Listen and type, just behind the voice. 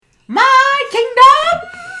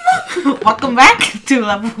Welcome back to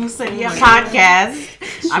La Puseria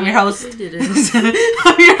Podcast. I'm your host.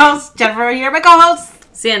 I'm your host, Jennifer. Here, my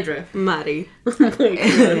co-host, Sandra. Mari.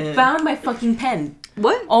 Found my fucking pen.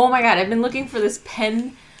 What? Oh my god, I've been looking for this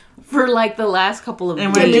pen for like the last couple of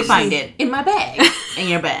and days. where did you find it? In my bag. In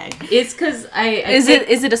your bag. It's because Is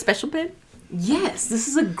it a special pen? Yes, this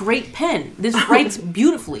is a great pen. This writes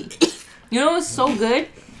beautifully. You know what's so good?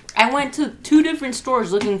 I went to 2 different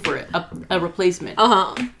stores looking for a replacement.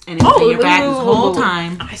 And it was in your bag this whole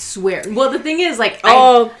time. I swear. Well, the thing is, like,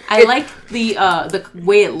 I like the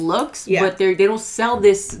way it looks, but they don't sell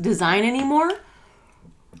this design anymore.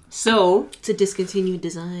 So It's a discontinued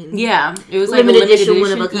design. Yeah, it was like limited a limited edition,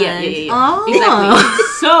 one of a kind. Yeah. Oh. Exactly.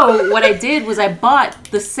 So what I did was I bought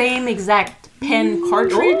the same exact pen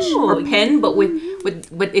cartridge or pen, but with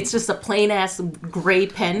it's just a plain ass gray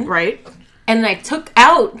pen, Right. and I took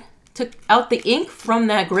out the ink from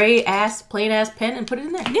that gray ass plain ass pen and put it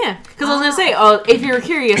in there. Yeah. Because I was gonna say, if you're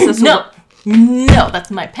curious, that's No,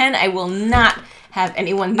 that's my pen. I will not have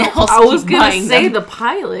anyone else. I was keep gonna buying say them. the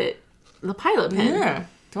pilot pen. Yeah.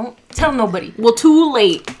 Don't tell nobody. Well, too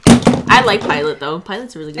late. I like Pilot though.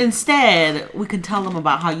 Pilot's really good. Instead, we can tell them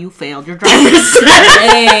about how you failed your driver's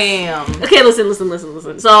Damn. Okay, listen.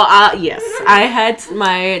 So, yes, I had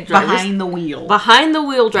my behind the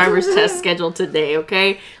wheel driver's test scheduled today.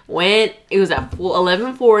 Okay, it was at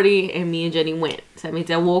 11:40, and me and Jenny went. So that means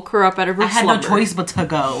I woke her up out of her I had slumber. no choice but to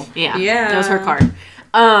go. Yeah, Yeah. that was her card.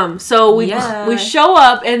 So we show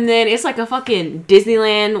up, and then it's like a fucking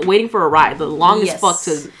Disneyland waiting for a ride. The longest fuck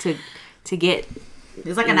to get. It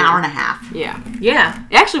was like an hour and a half. Yeah.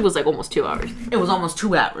 It actually was like almost 2 hours. It was almost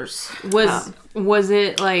 2 hours. Was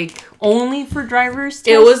it like only for drivers tests?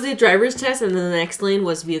 It was the driver's test, and then the next lane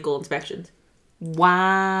was vehicle inspections.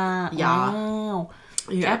 Wow. Yeah. Wow.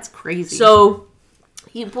 Yeah. That's crazy. So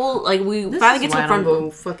we finally get to the front.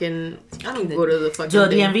 I don't go to the fucking To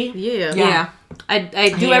the DMV? Yeah. I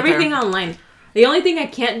do everything online. The only thing I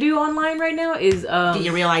can't do online right now is Get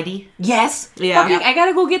your real ID. yes. Yeah. Fucking, I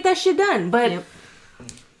gotta go get that shit done. But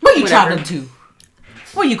What are you Whatever. traveling to?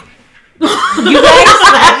 Where you? you guys,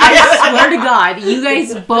 I swear to God, you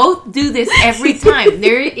guys both do this every time.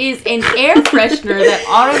 There is an air freshener that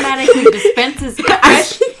automatically dispenses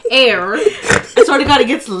fresh air. I swear to God, it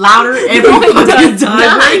gets louder every fucking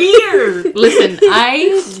time we're here. Listen,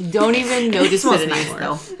 I don't even notice It smells it nice anymore.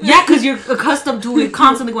 though. Yeah, because you're accustomed to it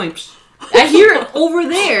constantly going. Psh. I hear it over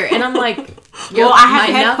there, and I'm like, Well, I have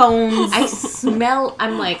headphones.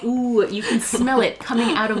 I'm like, ooh, you can smell it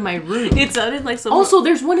coming out of my room. It sounded like someone. Also,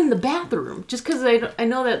 there's one in the bathroom, just because I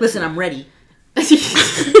know that. Listen, I'm ready.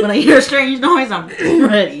 When I hear a strange noise, I'm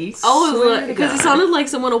ready. Because it sounded like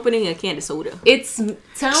someone opening a can of soda. It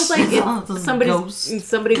sounds like It's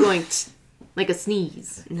somebody going like a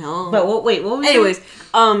sneeze. No. But wait, what was Anyways,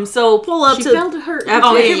 so pull up She to. felt hurt.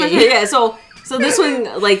 Yeah. So this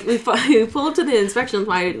one, like, we pull up to the inspection.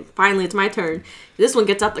 Finally, it's my turn. This one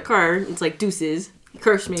gets out the car. It's like, deuces. He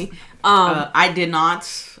cursed me. I did not.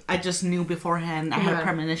 I just knew beforehand. I had a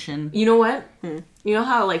premonition. You know what? You know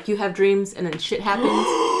how like you have dreams and then shit happens,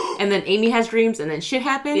 and then Amy has dreams and then shit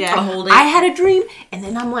happens. Yeah. I had a dream and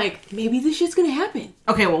then I'm like, maybe this shit's gonna happen.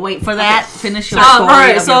 Okay, well, wait for that. Finish your story. All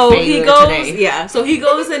right. Of So your failure he goes. today. Yeah. So he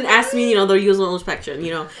goes and asks me, the usual inspection.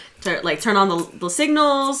 Turn on the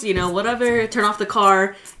signals, whatever. Turn off the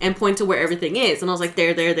car and point to where everything is. And I was like,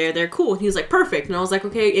 there, cool. And he was like, perfect. And I was like,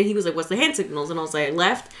 okay. And he was like, what's the hand signals? And I was like,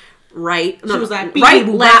 left, right. She was like, right,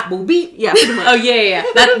 beep, left, boop, beep. yeah, pretty much. Oh yeah.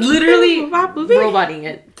 That literally roboting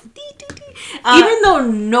it. Even though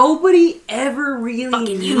nobody ever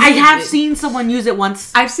really uses I have it. seen someone use it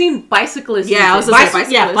once. I've seen bicyclists. Yeah, I use was it. gonna say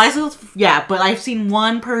bicyclists. Yeah, bicycles. Yeah, but I've seen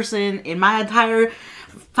one person in my entire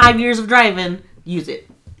 5 years of driving use it,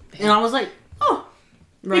 and I was like, oh,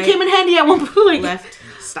 Right. it came in handy at one point. Left,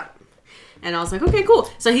 stop. And I was like, okay, cool.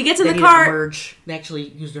 So he gets in They the needed to car. merge. They actually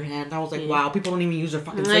used their hand. I was like, wow, people don't even use their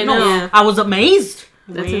fucking I signals. know. I was amazed.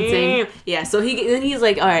 That's insane. Yeah, so he's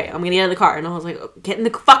like, all right, I'm gonna get out of the car. And I was like, get in the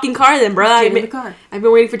fucking car then, bro. Get in the car. I've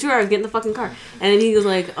been waiting for 2 hours. Get in the fucking car. And then he was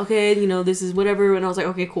like, okay, this is whatever. And I was like,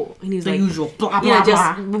 okay, cool. And he's The like, usual blah blah yeah, blah.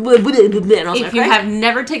 just. And I was If like, you okay. have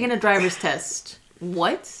never taken a driver's test,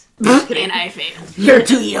 what? And I failed. You're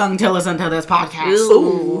too young to listen to this podcast.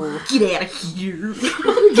 Ooh. Get out of here.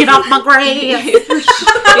 Get off my grave.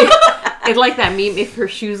 It's like that meme. If her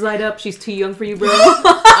shoes light up, she's too young for you, bro.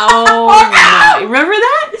 Oh my! Remember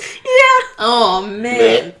that? Yeah. Oh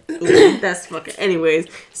man. That's fucking. Anyways,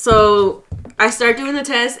 so I start doing the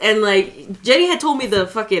test, and like Jenny had told me the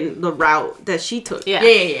route that she took.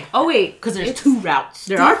 Yeah. Oh wait, Because there's 2 routes.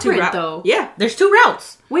 There are 2 different, routes though. Yeah. There's 2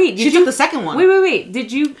 routes. wait. She took the second one. Wait.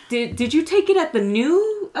 Did you take it at the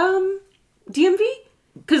new DMV?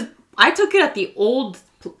 Because I took it at the old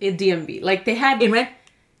DMV. Like, they had... In red?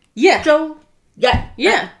 Yeah. Joe? Yeah.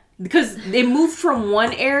 Yeah. Because they moved from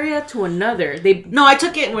one area to another. No, I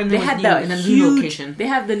took it when they had the in a huge, new location. They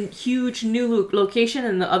have the huge new location,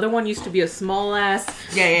 and the other one used to be a small ass,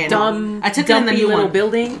 dumb, I took it in the new little one.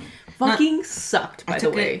 building. Fucking sucked, by the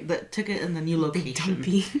way. Took it in the new location.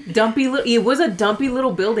 Dumpy little. It was a dumpy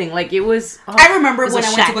little building. Like, it was. I remember when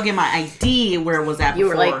I went to go get my ID where it was at. You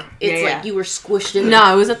were before. like, it's like you were squished in.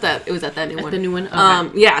 No, it was at that new one. The new one.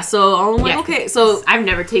 Okay. Yeah. So I'm like, okay. So I've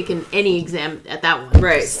never taken any exam at that one.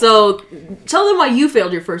 Right. So tell them why you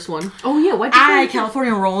failed your first one. Oh yeah. Why'd you fail?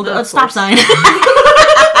 California rolled a stop sign.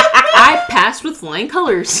 I passed with flying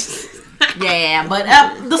colors. Yeah, but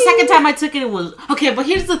the second time I took it, it was okay. But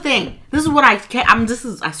here's the thing: this is what I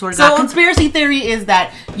swear to God. Conspiracy theory is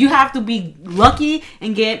that you have to be lucky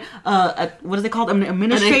and get what is it called? An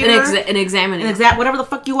administrator, an examiner, whatever the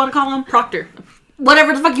fuck you want to call him, proctor,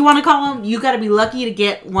 whatever the fuck you want to call him. You got to be lucky to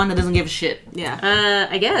get one that doesn't give a shit. Yeah.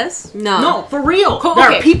 I guess. No, for real. Cool,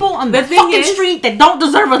 there are people on the fucking street that don't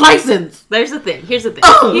deserve a license. There's the thing. Here's the thing.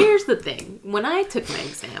 Here's the thing. When I took my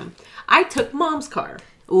exam, I took Mom's car.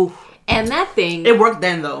 Ooh. And that thing... It worked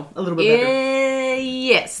then, though. A little bit better.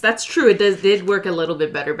 Yes, that's true. It did work a little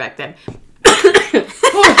bit better back then.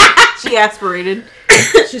 She aspirated.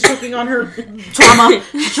 She's choking on her trauma.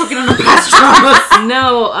 She's choking on her past traumas.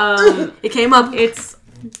 No, it came up. It's...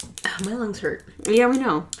 my lungs hurt. Yeah, we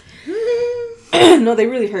know. No, they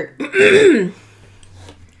really hurt.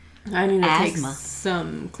 I need to take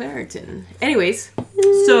some Claritin. Anyways,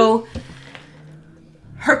 so...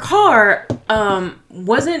 her car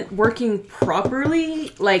wasn't working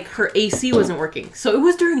properly. Like, her AC wasn't working. So it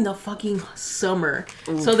was during the fucking summer.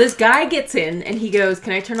 Ooh. So this guy gets in and he goes,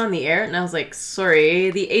 "Can I turn on the air?" And I was like,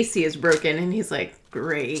 "Sorry, the AC is broken." And he's like,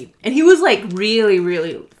 "Great." And he was like really,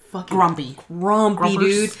 really fucking grumpy,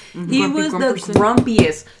 dude. Mm-hmm. He was the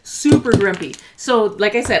grumpiest. Super grumpy. So,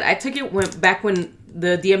 like I said, I took it back when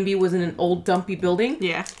the DMV was in an old dumpy building.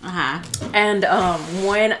 Yeah. And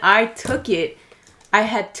when I took it, I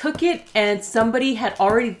had took it and somebody had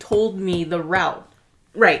already told me the route.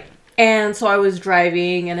 Right. And so I was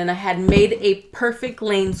driving and then I had made a perfect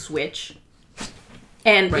lane switch.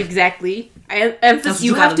 And exactly,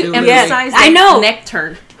 you have to emphasize the neck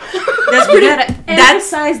turn. That's pretty. You gotta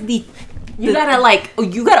emphasize the. You gotta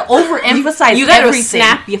overemphasize. You gotta everything.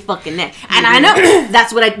 snap your fucking neck, and I know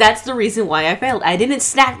that's the reason why I failed. I didn't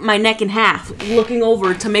snap my neck in half, looking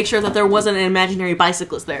over to make sure that there wasn't an imaginary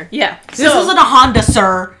bicyclist there. Yeah, this isn't a Honda,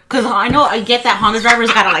 sir. Because I get that Honda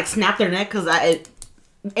drivers gotta like snap their neck. Because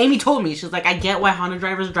Amy told me, she's like, I get why Honda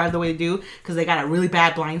drivers drive the way they do because they got a really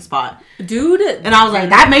bad blind spot, dude. And I was like,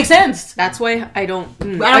 that makes sense. That's why I don't. I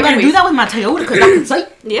don't gotta do that with my Toyota because I can sight.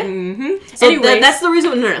 Yeah. Mm-hmm. So that's the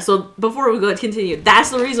reason. No. So before we go continue,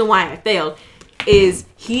 that's the reason why I failed. Is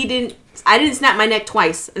I didn't snap my neck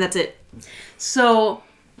twice, and that's it. So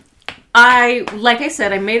like I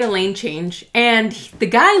said, I made a lane change, and the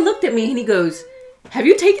guy looked at me and he goes, "Have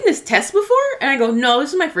you taken this test before?" And I go, "No,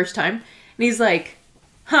 this is my first time." And he's like,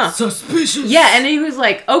 "Huh. Suspicious." Yeah, and he was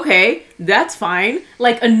like, "Okay, that's fine."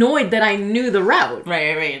 Like, annoyed that I knew the route.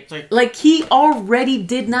 Right. It's like he already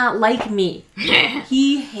did not like me.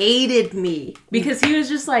 He hated me. Because he was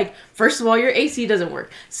just like, first of all, your AC doesn't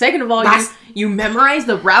work. Second of all, you memorize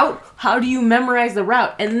the route? How do you memorize the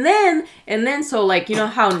route? And then, so like, you know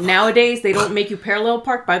how nowadays they don't make you parallel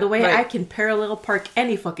park? By the way, I can parallel park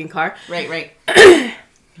any fucking car. Right.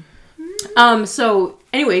 So,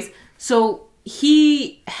 anyways, so...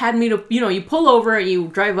 he had me to, you pull over and you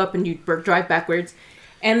drive up and you drive backwards.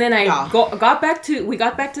 And then we got back to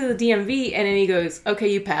the DMV and then he goes, "Okay,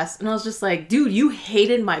 you passed." And I was just like, dude, you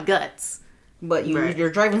hated my guts. But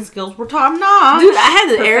your driving skills were top notch. Dude, I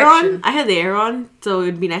had the air on. So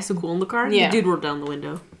it'd be nice and cool in the car. Yeah. The dude rolled down the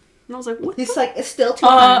window. And I was like, what? He's like, it's still too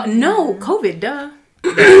hot. No, COVID, duh. I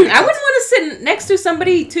wouldn't want to sit next to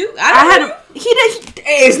somebody too.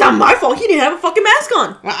 It's not my fault. He didn't have a fucking mask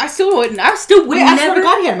on. Well, I still wouldn't. I never.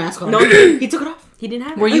 I he had a mask on. No, he took it off. He didn't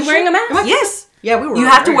have it. Were you wearing a mask? Yes. Yeah, we were. You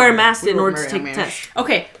have to wear a mask in order to take the test.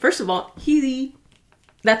 Okay, first of all,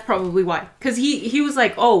 that's probably why. Because he was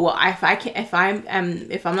like, "Oh, well,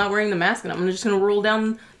 if I'm not wearing the mask, then I'm just gonna roll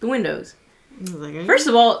down the windows." First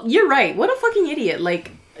of all, you're right. What a fucking idiot! Like,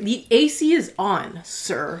 the AC is on,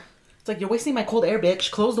 sir. It's like, you're wasting my cold air, bitch.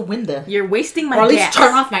 Close the window. You're wasting my gas. Or at least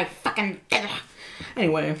turn off my fucking...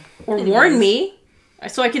 Anyway. Warn me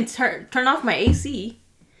so I can turn off my AC.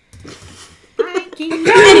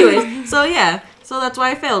 Anyways, so yeah. So that's why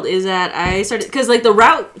I failed, is that I started... Because, like, the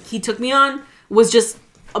route he took me on was just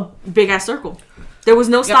a big-ass circle. There was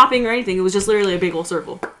no stopping or anything. It was just literally a big old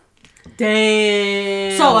circle.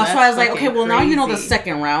 Damn. So that's why I was like, okay, well, now you know the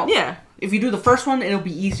second route. Yeah. If you do the first one, it'll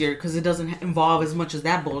be easier because it doesn't involve as much as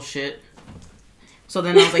that bullshit. So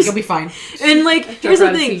then I was like, you'll be fine. And like, here's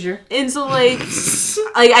the thing. And so like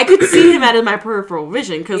I could see him out of my peripheral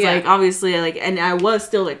vision because like obviously like, and I was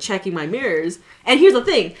still like checking my mirrors. And here's the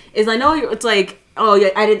thing: is I know it's like, oh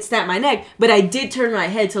yeah, I didn't snap my neck, but I did turn my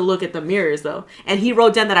head to look at the mirrors though. And he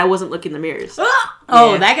wrote down that I wasn't looking in the mirrors.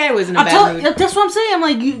 Oh, that guy was in a bad mood. That's what I'm saying. I'm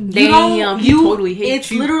like, you totally hate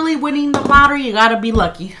it's literally winning the lottery. You gotta be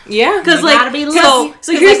lucky. Yeah, because like, gotta be lucky.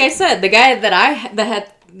 So like I said, the guy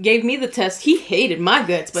that gave me the test, he hated my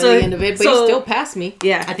guts by the end of it, but he still passed me.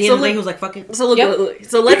 Yeah, at the end of the day, he was like, "Fuck it." So look,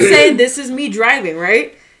 so let's say this is me driving,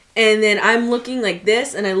 right? And then I'm looking like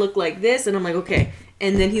this, and I look like this, and I'm like, okay.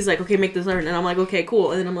 And then he's like, okay, make this turn, and I'm like, okay,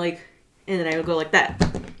 cool. And then I'm like, and then I go like that.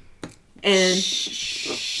 And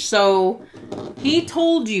so he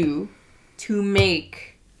told you to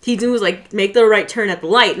make. He was like, make the right turn at the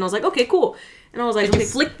light, and I was like, okay, cool. And I was like, okay,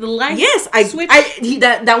 flick the light. Yes,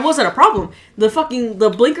 that wasn't a problem.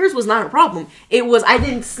 The blinkers was not a problem. It was I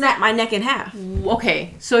didn't snap my neck in half.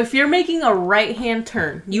 Okay, so if you're making a right hand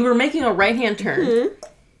turn, you were making a right hand turn. Mm-hmm.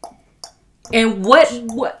 And what?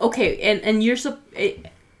 Okay, and you're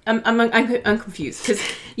I'm confused because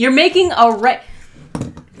you're making a right.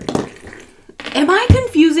 Am I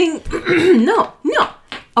confusing? No.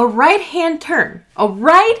 A right hand turn. A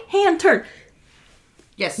right hand turn.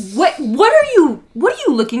 Yes. What are you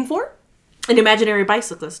looking for? An imaginary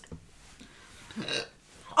bicyclist.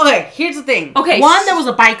 Okay, here's the thing. Okay, one, there was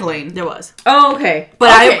a bike lane. There was. Oh, okay. But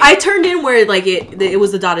okay. I turned in where like it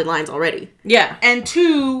was the dotted lines already. Yeah. And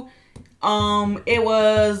two, it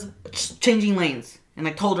was changing lanes. And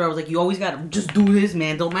I told her, I was like, you always gotta just do this,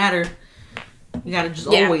 man. Don't matter. You gotta just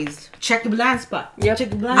always check your blind spot. Yep.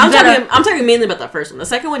 Check your blind spot. I'm talking mainly about that first one. The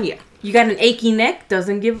second one, yeah. You got an achy neck. They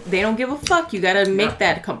don't give a fuck. You gotta make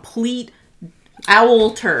that complete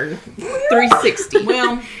owl turn. 360.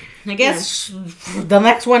 Well, I guess the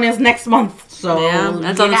next one is next month. So yeah,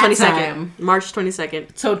 that's on the 22nd. March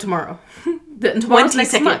 22nd. So tomorrow. Tomorrow's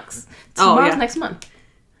next month. Tomorrow's next month.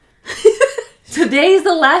 Today's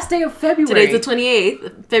the last day of February. Today's the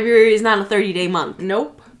 28th. February is not a 30-day month.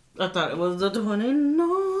 Nope. I thought it was the 29th.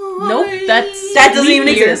 Nope, that doesn't even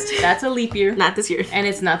exist. That's a leap year. Not this year. And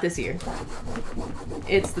it's not this year.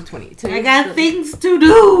 It's the 20th. I got things to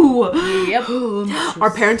do. Yep.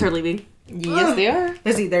 Our parents are leaving. Yes, they are.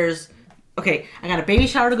 Let's see, okay, I got a baby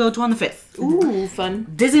shower to go to on the 5th. Ooh, fun.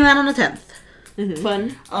 Disneyland on the 10th. Mm-hmm.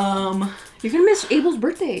 Fun. You're gonna miss Abel's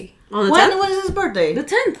birthday. On the 10th? When is his birthday? The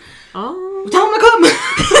 10th. Oh. Tell him to come.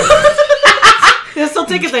 There's still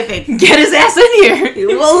tickets, I think. Get his ass in here.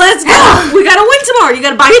 Well, let's go. We gotta win tomorrow. You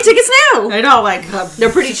gotta buy your tickets now. I know, like,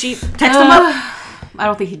 they're pretty cheap. Text him up. I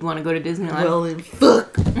don't think he'd want to go to Disneyland. Well, then,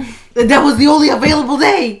 fuck. That was the only available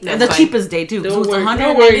day. And the cheapest day, too. So it was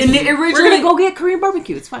 $100. We're gonna go get Korean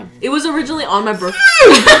barbecue. It's fine. It was originally on my birthday.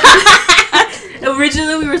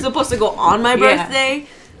 Originally, we were supposed to go on my birthday.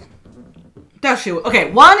 That shit.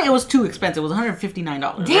 Okay, one, it was too expensive. It was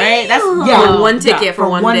 $159, right? That's for one ticket for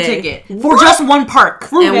one day. Ticket for just one park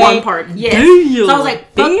and one park. Yeah. So I was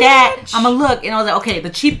like, fuck that. I'm gonna look, and I was like, okay,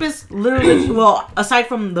 the cheapest, literally. Well, aside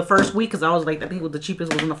from the first week, because I was like, I think the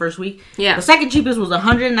cheapest was in the first week. Yeah. The second cheapest was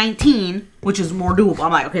 $119, which is more doable.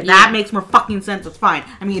 I'm like, okay, that makes more fucking sense. It's fine.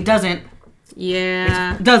 I mean, it doesn't.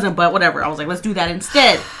 Yeah. It doesn't, but whatever. I was like, let's do that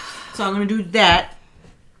instead. So I'm gonna do that.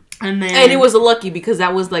 And it was lucky because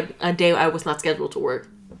that was like a day I was not scheduled to work.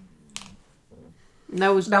 That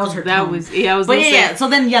was her. But yeah. So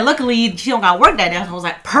then luckily she don't got work that day. So I was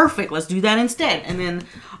like, perfect. Let's do that instead. And then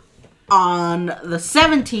on the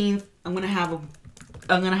 17th, I'm gonna have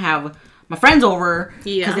my friends over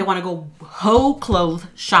because they want to go whole clothes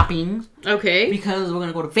shopping. Okay. Because we're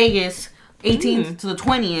gonna go to Vegas, 18th to the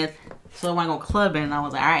 20th. So I want to go clubbing. And I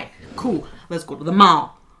was like, all right, cool. Let's go to the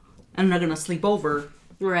mall. And they're gonna sleep over.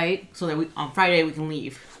 Right. So that on Friday we can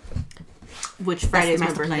leave. Which Friday is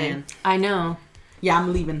my birthday? I know. Yeah,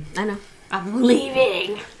 I'm leaving. I know. I'm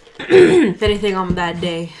leaving. If anything on that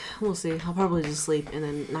day, we'll see. I'll probably just sleep and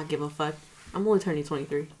then not give a fuck. I'm only turning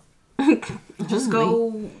 23. Just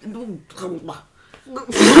go. Go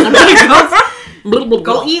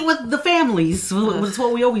eat with the families. That's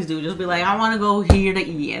what we always do. Just be like, I want to go here to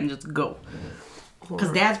eat and just go.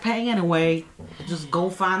 Because Dad's paying anyway. Just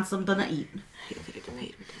go find something to eat.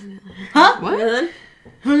 Huh? What?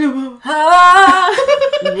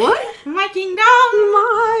 What? My kingdom.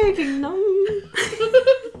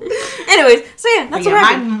 Anyways, so yeah, that's what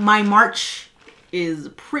happened. My March is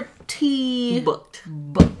pretty booked.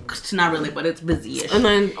 Not really, but it's busy-ish. And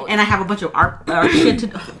I have a bunch of art shit to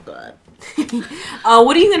do.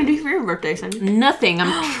 What are you gonna do for your birthday, Sandy? Nothing.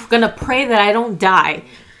 I'm gonna pray that I don't die.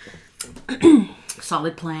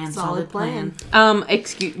 Solid plan.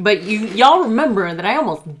 But y'all remember that I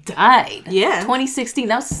almost died. Yeah. 2016.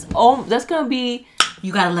 That's gonna be.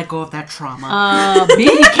 You gotta let go of that trauma.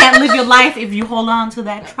 You can't live your life if you hold on to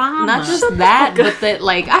that trauma. Not just that, but that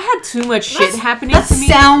I had too much shit happening to me.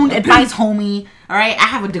 Sound advice, homie. All right, I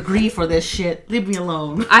have a degree for this shit. Leave me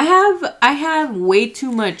alone. I have way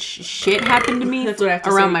too much shit happen to me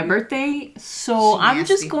around my birthday, so I'm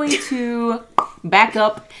just going to back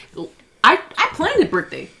up. I planned a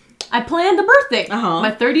birthday. I planned a birthday.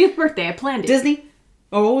 My 30th birthday. I planned it. Disney.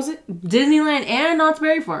 Oh, what was it? Disneyland and Knott's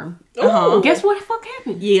Berry Farm. Guess what the fuck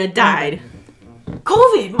happened? Yeah, died.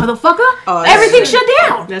 COVID, motherfucker. Everything shut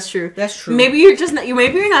down. That's true. Maybe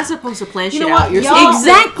Maybe you're not supposed to plan shit out. You're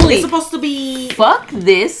exactly. It's supposed to be. Fuck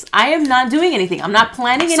this. I am not doing anything. I'm not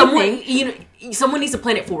planning anything. Someone needs to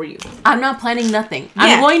plan it for you. I'm not planning nothing. Yeah,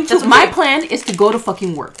 I'm going to. My plan is to go to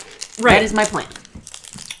fucking work. Right. That is my plan.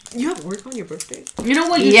 You have work on your birthday? You know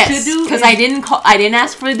what you should do? Because I didn't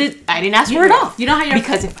ask for it off. You know how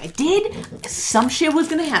because if I did, some shit was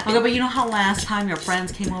gonna happen. Okay, but you know how last time your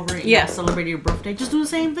friends came over and celebrated your birthday? Just do the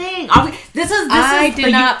same thing. I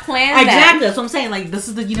did not plan that. Exactly. That's what I'm saying. Like, this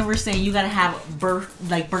is the universe saying you gotta have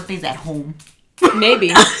birthdays at home.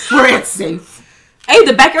 Maybe. Where it's safe. Hey,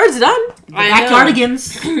 the backyard's done. The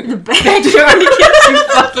backyardigans. The backyardigans, you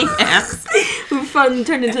fucking ass. We finally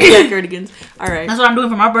turned into the backyardigans. Alright. That's what I'm doing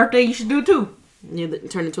for my birthday. You should do it too. You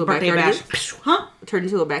turn into a birthday backyardigan? bash. Huh? Turn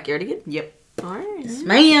into a backyardigan? Yep. Alright.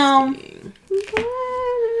 Ma'am.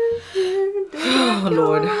 Oh,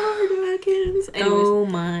 Lord. Anyways. Oh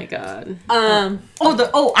my god. I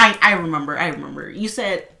remember. You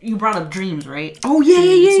said you brought up dreams, right? Oh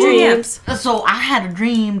yeah. Dreams. So I had a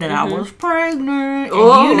dream that I was pregnant.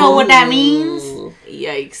 And you know what that means?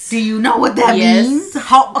 Yikes. Do you know what that means?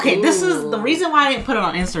 This is the reason why I didn't put it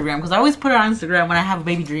on Instagram, because I always put it on Instagram when I have a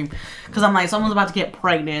baby dream, because I'm like, someone's about to get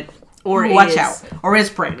pregnant, or watch out, or is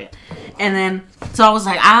pregnant. And then, so I was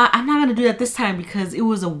like, I'm not going to do that this time, because it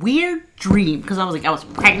was a weird dream, because I was like, I was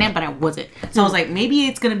pregnant, but I wasn't. So I was like, maybe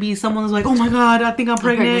it's going to be someone's like, oh my god, I think I'm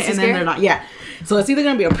pregnant, and then they're not. Yeah. So it's either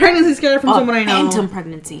going to be a pregnancy scare from someone I know. Phantom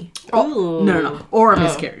pregnancy. Oh, no. Or a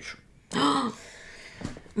miscarriage.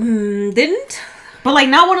 Didn't? But like,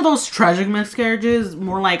 not one of those tragic miscarriages,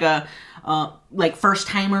 more like a like first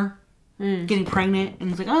timer getting pregnant,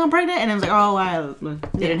 and it's like, oh, I'm pregnant, and it's like, oh, wow,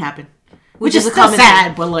 it didn't happen. Which is still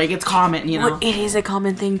sad, but like, it's common, you know. It is a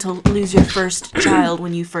common thing to lose your first child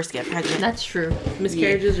when you first get pregnant. That's true.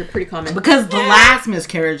 Miscarriages are pretty common. Because the last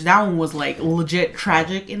miscarriage, that one was like legit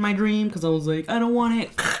tragic in my dream, because I was like, I don't want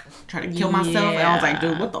it, trying to kill myself, and I was like,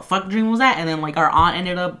 dude, what the fuck dream was that? And then like, our aunt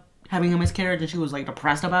ended up having a miscarriage, and she was like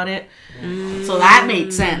depressed about it. So that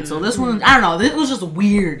made sense. So this one, I don't know, it was just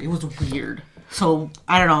weird. It was weird. So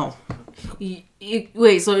I don't know.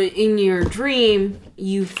 Wait, so in your dream,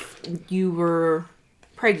 you were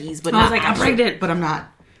preggies, but I not was like, actually. I'm pregnant, but I'm not.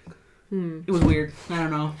 It was weird. I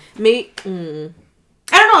don't know. I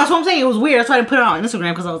don't know. That's what I'm saying. It was weird. That's why I didn't put it on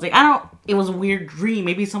Instagram, because I was like, it was a weird dream.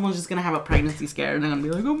 Maybe someone's just gonna have a pregnancy scare, and they're gonna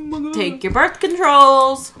be like, oh my god. Take your birth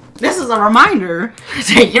controls. This is a reminder.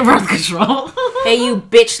 Take your birth control. Hey, you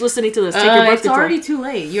bitch listening to this. Take your birth it's control. already too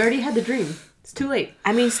late. You already had the dream. It's too late.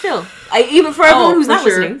 I mean, still. Even for everyone who's not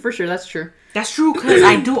listening. For sure, that's true. That's true, because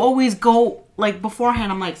I do always go, like,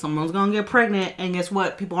 beforehand, I'm like, someone's gonna get pregnant, and guess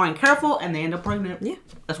what? People aren't careful, and they end up pregnant. Yeah.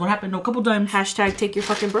 That's what happened a couple times. Hashtag take your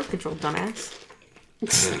fucking birth control, dumbass.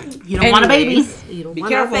 You don't want a baby. You don't Be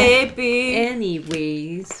want careful. a baby.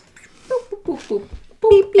 Anyways.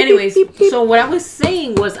 Anyways, so what I was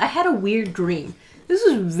saying was I had a weird dream. This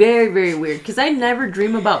was very, very weird, because I never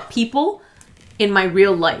dream about people in my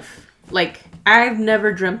real life. Like, I've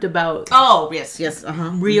never dreamt about yes,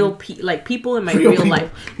 real people in my real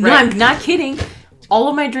life. No, Right. I'm not kidding. All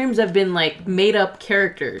of my dreams have been like made up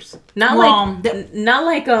characters. Not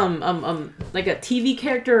like a TV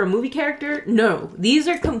character or a movie character. No, these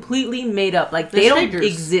are completely made up. Like, they don't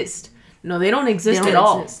exist. No, they don't exist at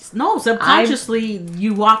all. No, subconsciously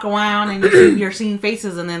you walk around and you're seeing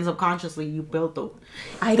faces, and then subconsciously you build those.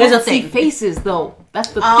 I don't see faces though. That's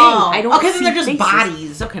the thing. I don't. Okay, see then they're just faces.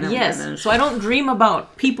 bodies. Okay, never Yes. mind. So I don't dream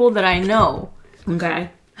about people that I know. Okay.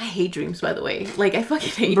 I hate dreams, by the way. Like, I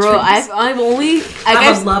fucking hate Bro, dreams. I've only... I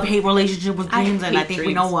have a love-hate relationship with dreams, and I hate think we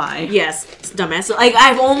dreams. know why. Yes, it's dumbass. Like,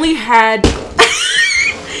 I've only had...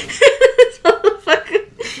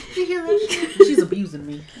 She's abusing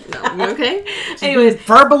me. No, Okay? Anyways,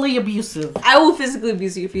 verbally abusive. I will physically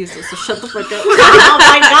abuse you if you so shut the fuck up. Oh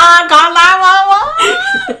my god, call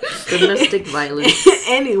 911. Domestic violence.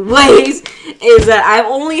 Anyways, is that I've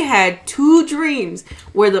only had 2 dreams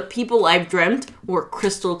where the people I've dreamt were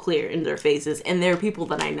crystal clear in their faces, and they're people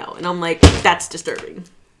that I know, and I'm like, that's disturbing.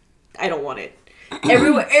 I don't want it.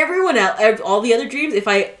 Everyone else, all the other dreams, if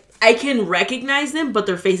I can recognize them, but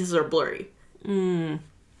their faces are blurry.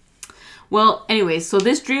 Well, anyways, so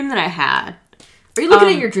this dream that I had. Are you looking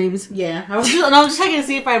at your dreams? Yeah, I was just checking to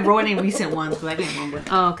see if I wrote any recent ones because I can't remember.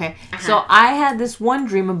 Oh, okay. So I had this one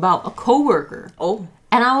dream about a coworker. Oh.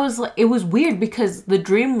 And I was like, it was weird because the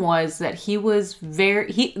dream was that he was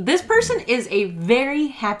this person is a very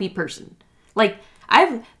happy person. Like,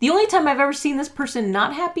 the only time I've ever seen this person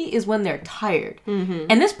not happy is when they're tired. Mm-hmm.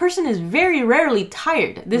 And this person is very rarely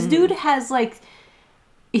tired. This dude has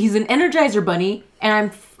he's an Energizer bunny,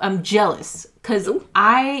 and I'm jealous because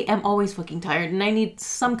I am always fucking tired and I need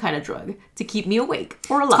some kind of drug to keep me awake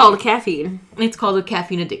or alive. It's called caffeine. It's called a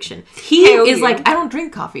caffeine addiction. He is like, I don't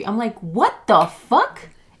drink coffee. I'm like, what the fuck?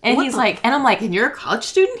 And he's like, and I'm like, and you're a college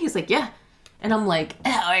student? He's like, yeah. And I'm like,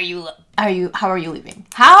 how are you leaving?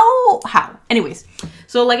 How? Anyways,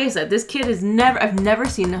 so like I said, this kid I've never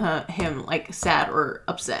seen him like sad or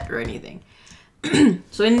upset or anything.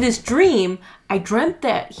 So in this dream, I dreamt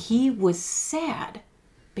that he was sad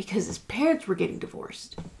because his parents were getting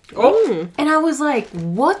divorced. Oh. And I was like,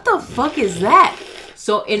 what the fuck is that?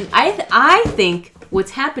 So I think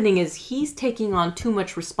what's happening is he's taking on too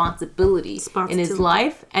much responsibility in his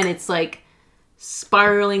life, and it's like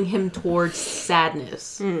spiraling him towards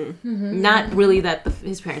sadness. Mm-hmm. Not really that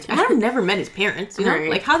his parents. I've never met his parents, you know? Right.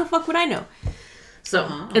 Like, how the fuck would I know? So,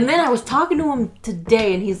 and then I was talking to him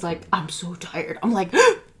today, and he's like, I'm so tired. I'm like,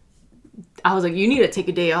 I was like, you need to take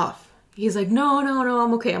a day off. He's like, no,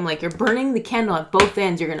 I'm okay. I'm like, you're burning the candle at both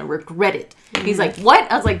ends. You're going to regret it. Mm-hmm. He's like,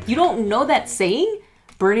 what? I was like, you don't know that saying?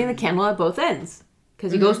 Burning the candle at both ends.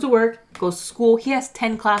 Because he goes to work, goes to school. He has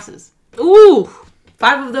 10 classes. Ooh.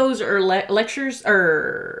 5 of those are lectures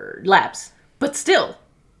or labs. But still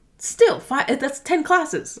 5. That's 10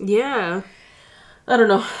 classes. Yeah. I don't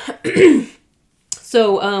know.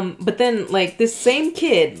 So, but then, like, this same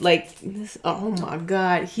kid, oh my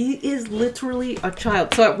god, he is literally a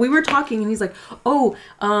child. So we were talking, and he's like, so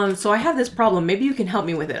I have this problem. Maybe you can help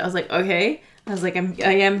me with it. I was like, okay. I was like,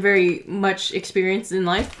 I am very much experienced in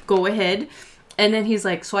life. Go ahead. And then he's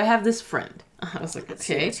like, so I have this friend. I was like,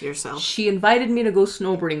 okay. It's yourself. She invited me to go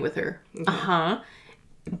snowboarding with her. Mm-hmm.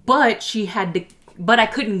 But I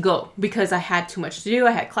couldn't go because I had too much to do.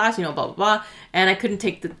 I had class, blah, blah, blah. And I couldn't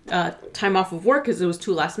take the time off of work because it was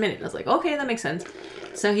too last minute. I was like, okay, that makes sense.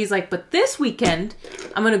 So he's like, but this weekend,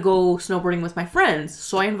 I'm going to go snowboarding with my friends.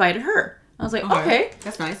 So I invited her. I was like, okay.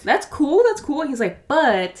 That's nice. That's cool. And he's like,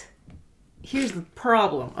 but here's the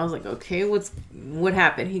problem. I was like, okay, what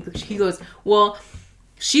happened? He goes, well,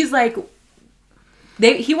 she's like,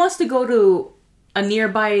 he wants to go to a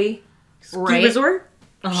nearby ski resort.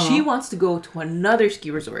 Uh-huh. She wants to go to another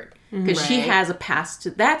ski resort because she has a pass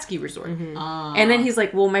to that ski resort. Mm-hmm. And then he's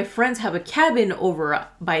like, well, my friends have a cabin over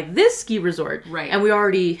by this ski resort. Right. And we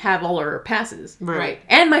already have all our passes. Right.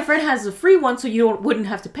 And my friend has a free one, so you wouldn't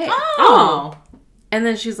have to pay. Oh. And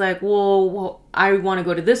then she's like, well, I want to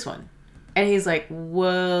go to this one. And he's like,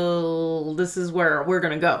 well, this is where we're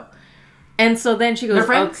going to go. And so then she goes,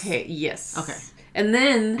 okay, yes. Okay. And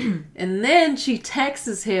then she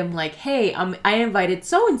texts him like, hey, I invited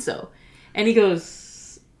so-and-so. And he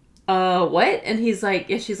goes, what? And he's like,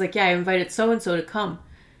 yeah, she's like, yeah, I invited so-and-so to come.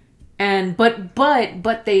 And, but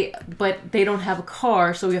they don't have a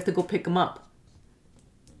car, so we have to go pick them up.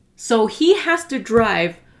 So he has to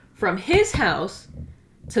drive from his house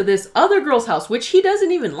to this other girl's house, which he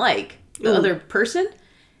doesn't even like, the other person.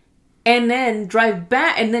 And then drive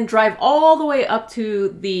back, and then drive all the way up to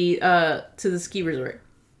the ski resort.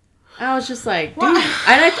 And I was just like, dude.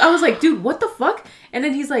 And I was like, dude, what the fuck? And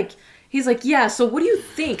then he's like, yeah. So what do you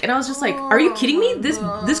think? And I was just like, are you kidding me? This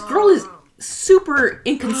girl is super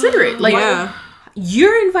inconsiderate. Like,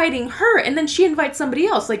 you're inviting her, and then she invites somebody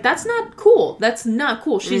else. Like, that's not cool. That's not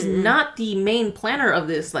cool. She's not the main planner of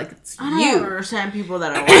this. Like, it's you. I don't understand people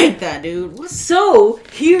that are like that, dude. What? So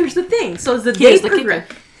here's the thing. So as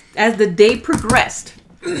the day progressed,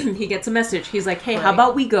 he gets a message. He's like, hey, how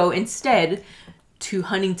about we go instead to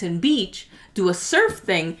Huntington Beach, do a surf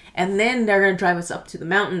thing, and then they're going to drive us up to the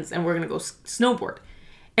mountains, and we're going to go snowboard.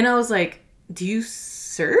 And I was like, do you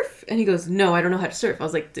surf? And he goes, no, I don't know how to surf. I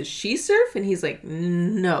was like, does she surf? And he's like,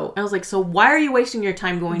 no. I was like, so why are you wasting your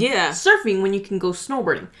time going surfing when you can go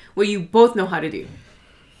snowboarding, what you both know how to do?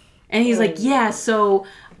 And he's like, yeah, so,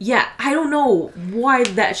 yeah, I don't know why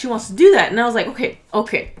that she wants to do that. And I was like,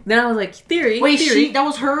 okay. Then I was like, theory. That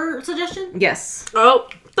was her suggestion? Yes. Oh,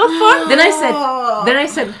 the fuck? Then I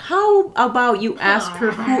said, how about you ask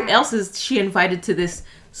her who else is she invited to this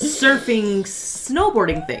surfing,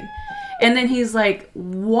 snowboarding thing? And then he's like,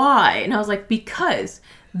 why? And I was like, because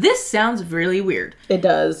this sounds really weird. It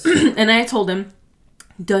does. And I told him,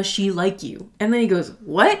 does she like you? And then he goes,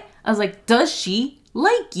 what? I was like, does she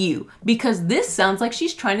like you? Because this sounds like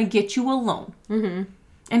she's trying to get you alone. Mm-hmm.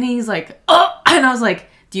 And he's like, oh. And I was like,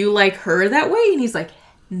 do you like her that way? And he's like,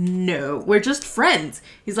 no, we're just friends.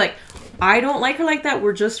 He's like, I don't like her like that.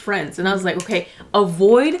 We're just friends. And I was like, okay,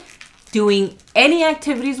 avoid doing any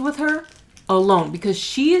activities with her alone, because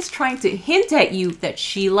she is trying to hint at you that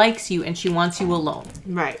she likes you and she wants you alone.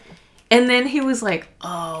 Right. And then he was like,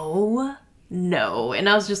 oh no. And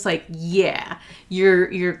I was just like, yeah,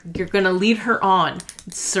 you're gonna lead her on,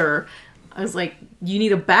 sir. I was like, you need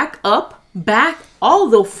to back all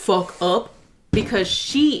the fuck up, because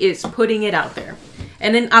she is putting it out there.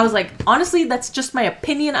 And then I was like, honestly, that's just my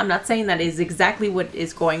opinion. I'm not saying that is exactly what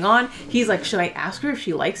is going on. He's like, should I ask her if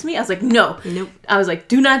she likes me? I was like, no. Nope. I was like,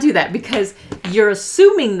 do not do that, because you're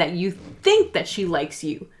assuming that you think that she likes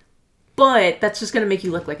you. But that's just going to make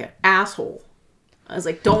you look like an asshole. I was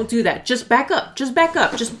like, don't do that. Just back up. Just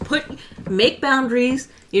make boundaries,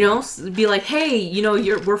 be like, hey,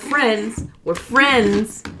 we're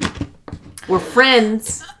friends.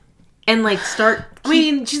 And like start.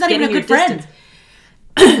 She's not even a good friend.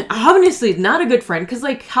 Obviously not a good friend, because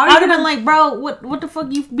like how are you gonna like, bro, what the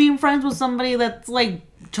fuck, you being friends with somebody that's like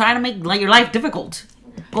trying to make like your life difficult?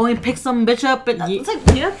 Go and pick some bitch up and it's like,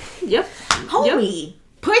 yep homie,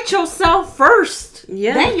 put yourself first,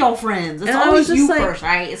 then your friends. It's always you like, first,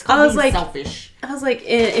 right? It's called being selfish. I was like,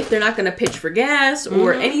 if they're not gonna pitch for gas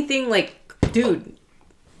or anything, like, dude,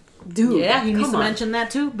 yeah, he needs to mention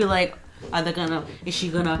that too. Be like, is she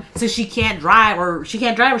gonna, since she can't drive or she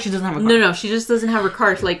doesn't have a car. No, she just doesn't have her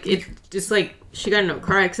car. Like, it's like, she got in a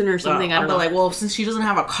car accident or something. I don't know. Like, well, since she doesn't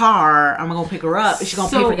have a car, I'm gonna go pick her up. Is she gonna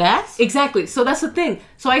pay for gas? Exactly. So that's the thing.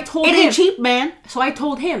 So I told him. It ain't cheap, man. So I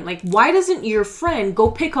told him, like, why doesn't your friend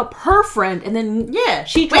go pick up her friend and then,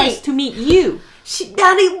 she tries to meet you? She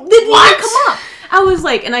didn't even come up. I was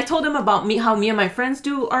like, and I told him about how me and my friends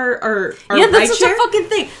do our that's such a fucking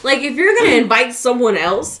thing. Like, if you're gonna invite someone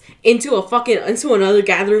else into another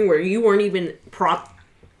gathering where you weren't even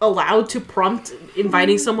allowed to prompt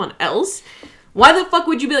inviting someone else, why the fuck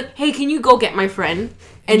would you be like, hey, can you go get my friend?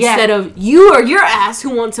 Instead of you or your ass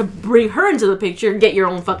who want to bring her into the picture, get your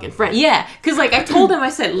own fucking friend. Yeah, because like I told him, I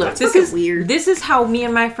said, look, this is weird. This is how me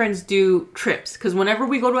and my friends do trips. Because whenever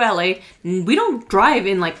we go to LA, we don't drive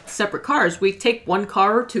in like separate cars. We take one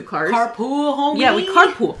car or two cars. Carpool, homie. Yeah, we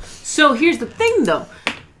carpool. So here's the thing, though.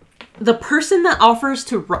 The person that offers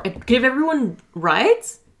to give everyone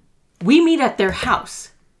rides, we meet at their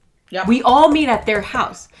house. Yep. We all meet at their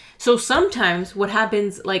house. So sometimes what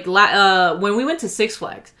happens, like when we went to Six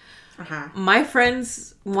Flags, my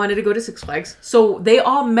friends wanted to go to Six Flags. So they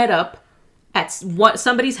all met up at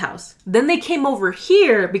somebody's house. Then they came over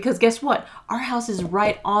here because guess what? Our house is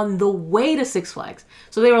right on the way to Six Flags.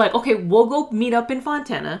 So they were like, okay, we'll go meet up in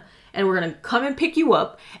Fontana and we're going to come and pick you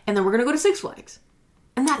up. And then we're going to go to Six Flags.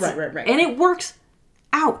 And that's right. And it works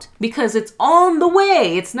out because it's on the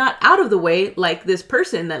way. It's not out of the way like this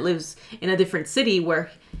person that lives in a different city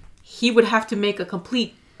where he would have to make a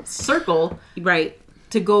complete circle, right,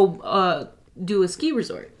 to go do a ski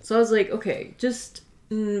resort. So I was like, okay, just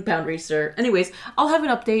boundaries, sir. Anyways, I'll have an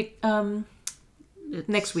update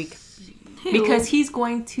next week because he's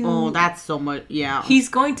going to. Oh, that's so much. Yeah, he's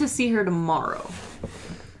going to see her tomorrow.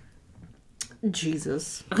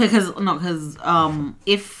 Jesus. Okay, because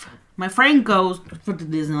if my friend goes for the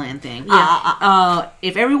Disneyland thing,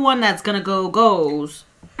 if everyone that's gonna go goes.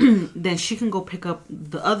 Then she can go pick up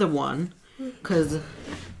the other one because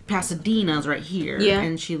Pasadena's right here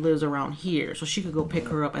and she lives around here, so she could go pick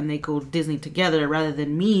her up and they go to Disney together rather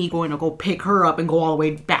than me going to go pick her up and go all the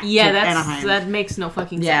way back to Anaheim. That makes no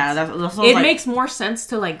fucking sense. Yeah, that's it makes more sense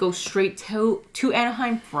to like go straight to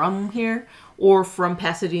Anaheim from here or from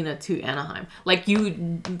Pasadena to Anaheim. Like you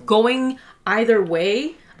going either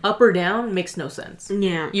way, up or down, makes no sense.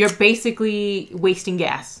 Yeah, you're basically wasting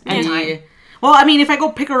gas and time. Well, I mean, if I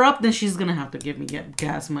go pick her up, then she's gonna have to give me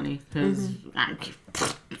gas money because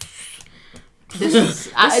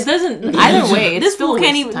it doesn't either way. This fool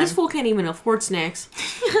can't even afford snacks.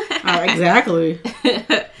 Exactly.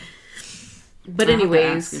 But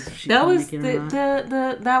anyways, that was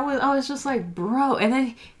that was I was just like, bro, and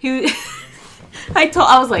then he.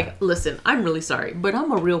 I was like, listen, I'm really sorry, but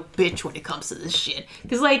I'm a real bitch when it comes to this shit.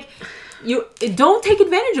 Because, like, you don't take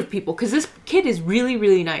advantage of people, because this kid is really,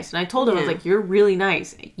 really nice. And I told him, I was like, you're really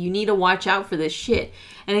nice. You need to watch out for this shit.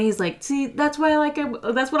 And he's like, see, that's what I like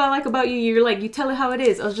about you. You're like, you tell it how it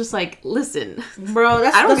is. I was just like, listen, bro,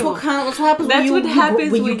 that's what happens. That's what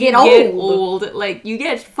happens when you get old. Like, you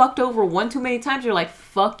get fucked over one too many times. You're like,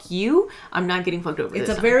 fuck you. I'm not getting fucked over. It's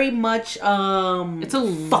this a time. very much it's a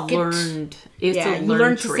learned. It's a learned you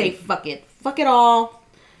learn to say fuck it all,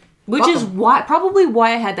 which is probably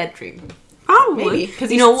why I had that dream. Probably.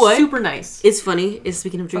 Because you know what? Super nice. It's funny.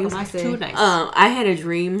 Speaking of dreams, too nice. I had a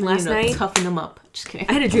dream last night. Toughen them up. Just kidding.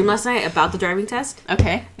 I had a dream last night about the driving test.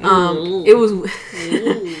 Okay. It was.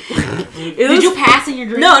 Did you pass in your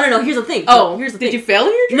dream? No. Here's the thing. Here's the thing. Did you fail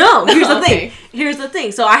in your dream? No. Here's the thing. Here's the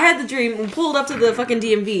thing. So I had the dream. We pulled up to the fucking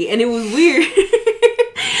DMV, and it was weird.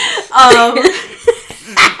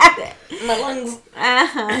 My lungs.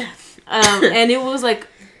 And it was like.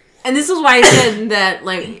 And this is why I said that,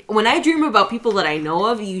 like, when I dream about people that I know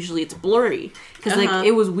of, usually it's blurry. Because, like,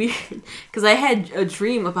 it was weird. Because I had a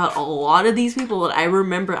dream about a lot of these people that I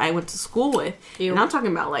remember I went to school with. Ew. And I'm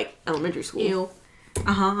talking about, like, elementary school. Ew.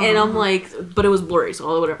 And I'm like, but it was blurry,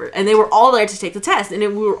 so whatever. And they were all there to take the test. And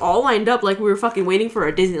we were all lined up like we were fucking waiting for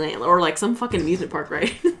a Disneyland or, like, some fucking amusement park,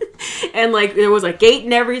 right? And, like, there was a gate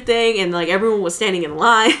and everything. And, like, everyone was standing in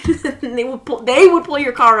line. And they would pull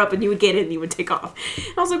your car up and you would get in and you would take off.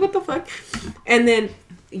 I was like, what the fuck? And then,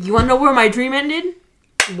 you want to know where my dream ended?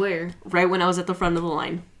 Where? Right when I was at the front of the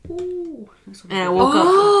line. Ooh. And I woke up.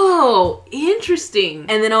 Oh, interesting.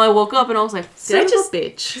 And then I woke up and I was like, did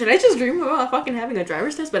I just dream about fucking having a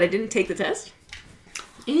driver's test, but I didn't take the test?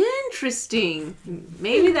 Interesting.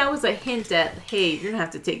 Maybe that was a hint at, hey, you're gonna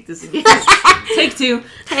have to take this again. Take two.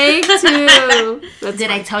 Did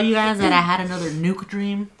I tell you guys that I had another nuke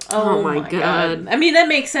dream? Oh my god. I mean, that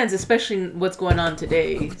makes sense, especially what's going on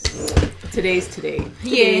today. Today's today.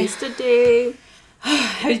 Today.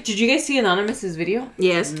 Did you guys see Anonymous's video?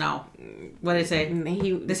 Yes. No. What did they say?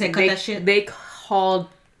 They said cut that shit? They called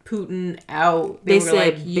Putin out. They were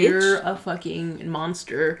said, like, you're a fucking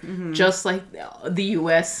monster. Mm-hmm. Just like the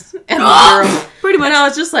US and Europe. Pretty much. And I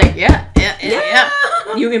was just like, yeah.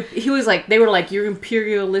 He was like, they were like, you're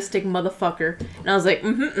imperialistic motherfucker. And I was like,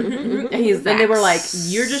 And they were like,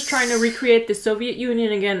 you're just trying to recreate the Soviet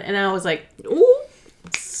Union again. And I was like, ooh,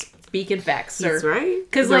 speaking facts, sir. That's right.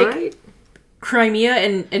 Because like, Crimea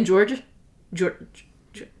and Georgia.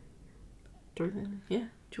 Yeah,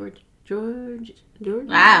 Georgia. I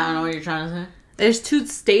don't know what you're trying to say. There's two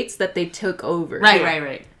states that they took over.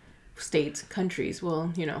 Right. States, countries.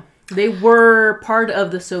 Well, you know, they were part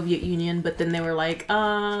of the Soviet Union, but then they were like,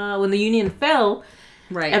 when the Union fell,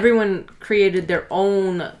 everyone created their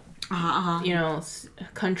own, you know,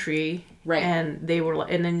 country. Right. And they were,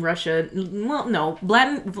 and then Russia, well, no,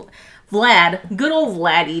 Vlad, good old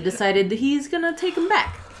Vladdy, decided that he's gonna take them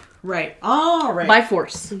back. Right. Oh, right. By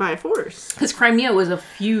force. Because Crimea was a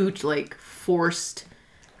huge, like, forced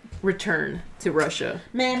return to Russia.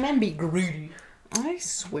 Man be greedy. I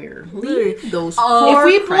swear. Leave those if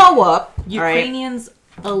we blow up, Ukrainians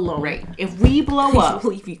alone. Right. If we blow up.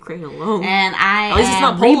 Leave Ukraine alone. And at least it's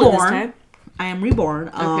not Poland this time. I am reborn.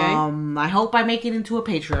 Okay. I hope I make it into a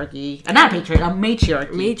patriarchy. Not a patriarchy, a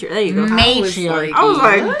matriarchy. There you go. Matriarchy. I was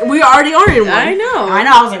like, we already are in one. I know.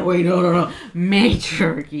 I was like, wait, no.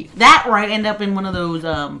 Matriarchy. That or I end up in one of those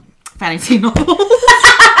fantasy novels.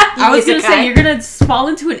 I was going to say, you're going to fall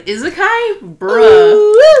into an Isekai?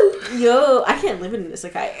 Bruh. Yo, I can't live in an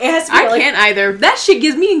Isekai. It has to be I can't either. That shit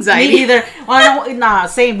gives me anxiety. Me either. Well,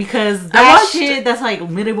 same, because that shit, that's like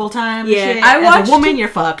medieval time shit. As a woman, you're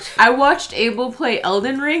fucked. I watched Abel play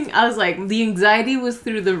Elden Ring. I was like, the anxiety was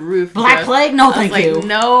through the roof. Black Plague? No, thank you.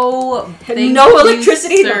 No, no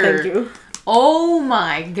electricity? No, thank you. Oh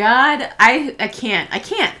my god, I can't,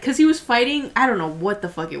 because he was fighting, I don't know what the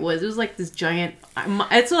fuck it was. It was like this giant,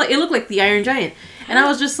 it looked like the Iron Giant, and I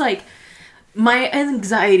was just like, my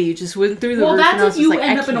anxiety just went through the roof. Well, that's if you like,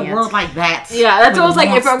 end up in a world like that. Yeah, that's what I was like,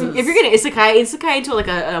 if you're gonna isekai into like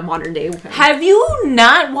a modern day. Have you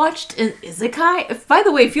not watched an isekai? By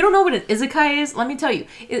the way, if you don't know what an isekai is, let me tell you,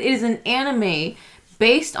 it is an anime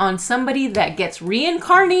based on somebody that gets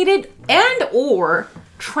reincarnated and or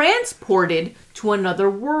transported to another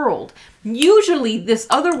world. Usually this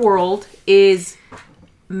other world is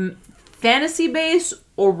fantasy based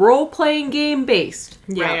or role-playing game based.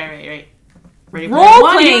 Yeah. Right.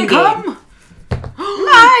 Role-playing game.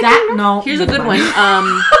 No. Here's a good one.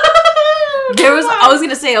 There was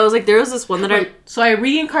this one that So I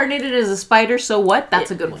reincarnated as a spider, so what?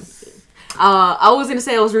 That's a good one. I was gonna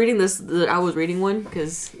say I was reading this. I was reading one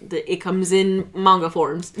because it comes in manga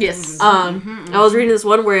forms. Yes. I was reading this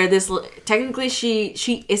one where technically she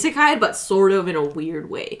isekai'd, but sort of in a weird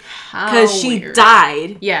way because she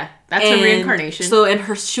died. Yeah, that's a reincarnation.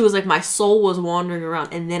 So she was like, my soul was wandering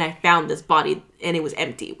around, and then I found this body, and it was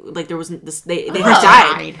empty. Like there wasn't this. They had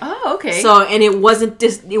died. Oh, okay. So and it wasn't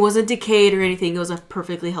decayed or anything. It was a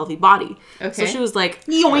perfectly healthy body. Okay. So she was like,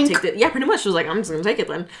 yoink. Yeah, pretty much. She was like, I'm just gonna take it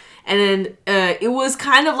then. And then it was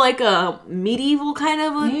kind of like a medieval kind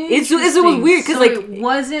of. It was weird because like it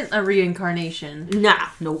wasn't a reincarnation. Nah,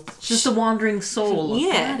 nope. Just a wandering soul.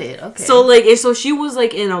 Yeah. Got it. Okay. So she was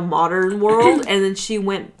like in a modern world, and then she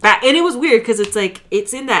went back, and it was weird because it's like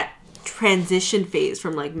it's in that transition phase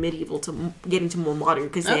from like medieval to getting to more modern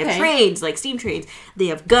because they have trains, like steam trains. They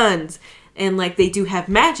have guns, and like they do have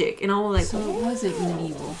magic, and all like. So it wasn't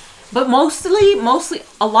medieval. But mostly,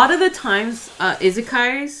 a lot of the times,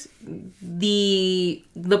 isekais,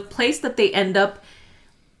 the place that they end up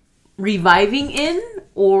reviving in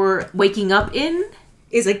or waking up in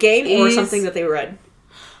is a game or something that they read.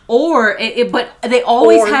 But they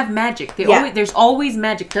always have magic. There's always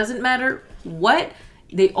magic. Doesn't matter what,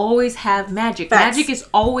 they always have magic. Facts. Magic is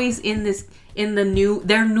always in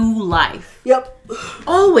their new life. Yep.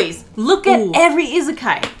 Always. Look at every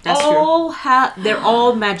isekai. That's true. They're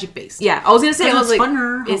all magic based. Yeah, I was gonna say I was like,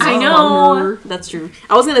 funner. I know. That's true.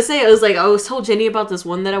 I was gonna say I was told Jenny about this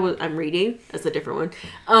one that I'm reading. That's a different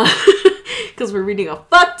one. Because we're reading a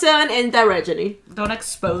fuck ton, and that right, Jenny. Don't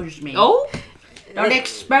expose me. Oh. Don't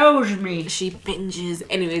expose me. She binges.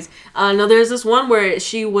 Anyways, no, there's this one where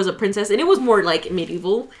she was a princess, and it was more like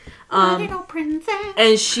medieval. Little princess.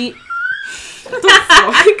 And she. The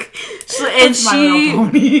fuck?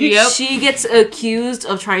 She gets accused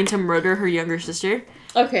of trying to murder her younger sister.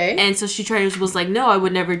 Okay. And so she was like, no, I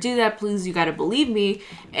would never do that. Please, you gotta believe me.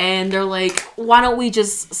 And they're like, why don't we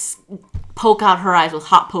just poke out her eyes with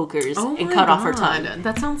hot pokers and cut off her tongue?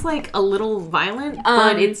 That sounds like a little violent,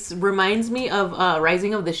 but it reminds me of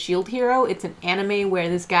Rising of the Shield Hero. It's an anime where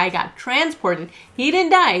this guy got transported. He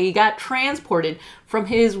didn't die. He got transported from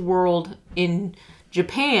his world in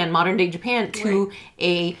Japan, modern day Japan, to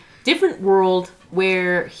a different world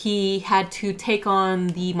where he had to take on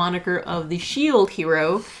the moniker of the Shield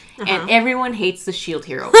Hero, and everyone hates the Shield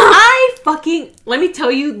Hero. Let me tell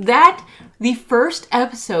you that the first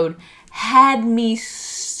episode had me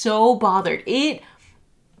so bothered. It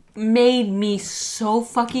made me so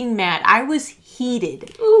fucking mad. I was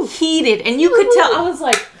heated. And you could tell, I was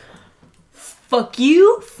like, fuck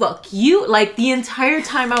you. Like, the entire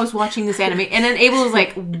time I was watching this anime. And then Abel was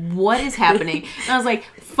like, what is happening? And I was like,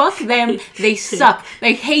 fuck them. They suck.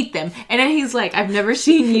 They hate them. And then he's like, I've never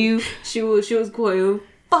seen you. She was going,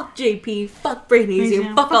 fuck JP, fuck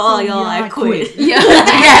Brainies, fuck all y'all, I quit.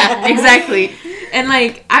 Yeah, exactly. And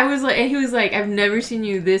like, and he was like, I've never seen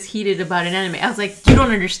you this heated about an anime. I was like, you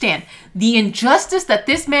don't understand the injustice that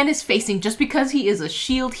this man is facing just because he is a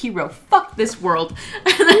shield hero. Fuck this world.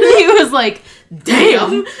 And then he was like,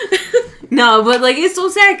 damn. No, but like, it's so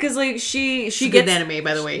sad because like she gets good anime,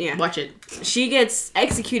 by the way. Yeah. Watch it. She gets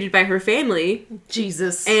executed by her family.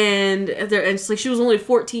 Jesus. And it's like she was only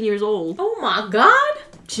 14 years old. Oh my god.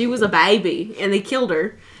 She was a baby, and they killed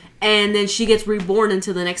her. And then she gets reborn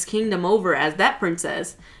into the next kingdom over as that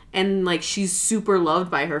princess. And, like, she's super loved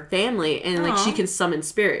by her family. And, like, she can summon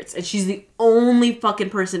spirits. And she's the only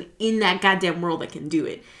fucking person in that goddamn world that can do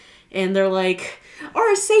it. And they're like,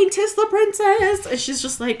 our saint is the princess. And she's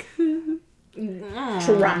just like...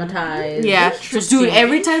 traumatized. Yeah. Dude,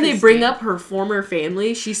 every time they bring up her former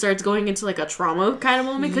family, she starts going into, like, a trauma kind of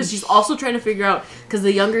moment. Because she's also trying to figure out... Because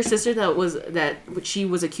the younger sister that she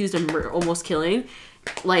was accused of almost killing...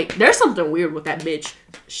 Like, there's something weird with that bitch.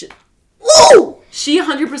 She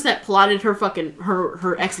 100% plotted her fucking,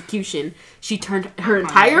 her execution. She turned her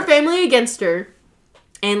entire family against her.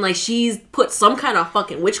 And, like, she's put some kind of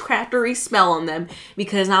fucking witchcraftery spell on them.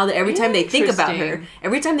 Because now that every time they think about her,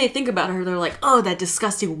 they're like, oh, that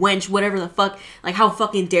disgusting wench, whatever the fuck. Like, how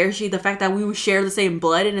fucking dare she? The fact that we share the same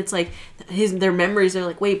blood. And it's like, their memories are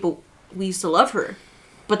like, wait, but we used to love her.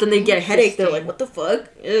 But then they get a headache. They're like, what the fuck?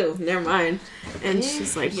 Ew, never mind. And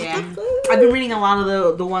she's like, what the fuck? I've been reading a lot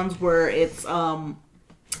of the ones where it's the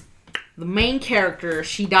main character,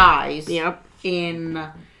 she dies. Yep. In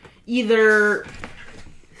either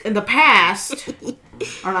in the past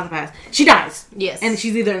or not the past. She dies. Yes. And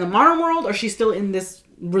she's either in the modern world or she's still in this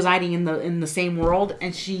residing in the same world,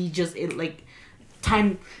 and she just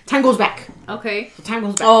time goes back. Okay. So time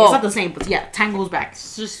goes back. Oh. It's not the same, but yeah, time goes back.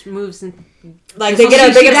 It just moves in. Like they get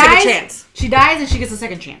a second chance. She dies and she gets a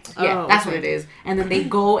second chance. Yeah, Oh, that's what it is. And then they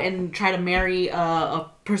go and try to marry a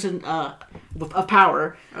person of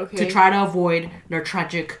power to try to avoid their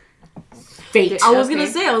tragic fate. I was gonna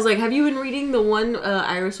say, I was like, have you been reading the one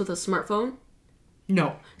Iris with a smartphone?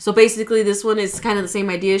 No. So basically, this one is kind of the same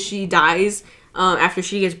idea. She dies after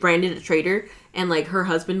she gets branded a traitor, and like her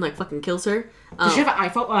husband like fucking kills her. Does she have an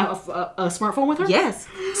iPhone, a smartphone with her? Yes.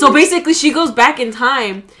 So basically, she goes back in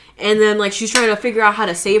time, and then like she's trying to figure out how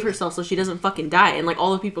to save herself so she doesn't fucking die, and like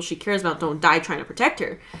all the people she cares about don't die trying to protect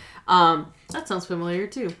her. That sounds familiar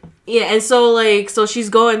too. Yeah, and so she's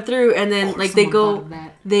going through, and then like they call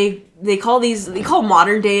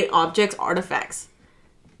modern day objects artifacts.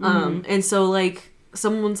 And so like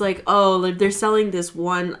someone's like, oh, like, they're selling this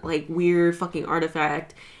one like weird fucking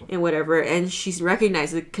artifact and whatever, and she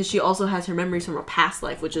recognizes it because she also has her memories from a past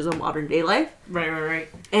life, which is a modern day life. Right.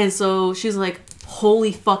 And so she's like,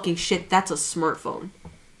 holy fucking shit, that's a smartphone.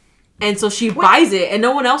 And so she buys it, and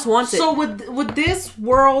no one else wants it. So would this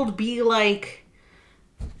world be like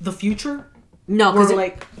the future? No, because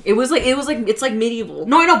like it's like medieval.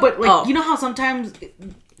 No, I know, but like you know how sometimes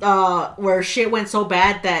where shit went so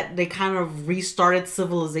bad that they kind of restarted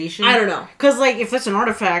civilization. I don't know, because like if it's an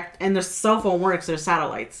artifact and the cell phone works, there's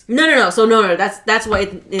satellites. No. So no. That's why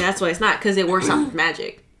it's not, because it works off of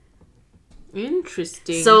magic.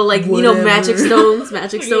 Interesting. So like you know, magic stones,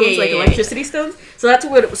 like electricity stones. So that's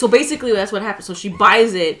what. So basically, that's what happens. So she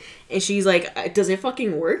buys it, and she's like, "Does it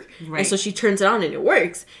fucking work?" Right. And so she turns it on, and it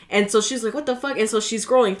works. And so she's like, "What the fuck?" And so she's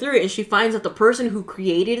scrolling through it, and she finds that the person who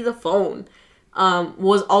created the phone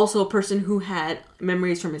was also a person who had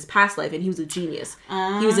memories from his past life, and he was a genius.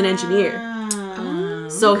 He was an engineer.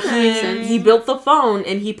 So he built the phone,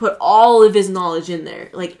 and he put all of his knowledge in there,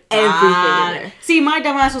 like everything in there. See, my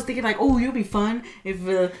dumbass was thinking like, oh, it'll be fun if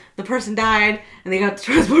the person died and they got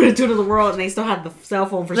transported to another world and they still had the cell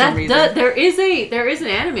phone for some reason. There is an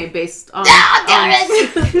anime based on. Yep.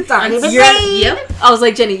 I was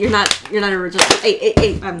like, Jenny, you're not original.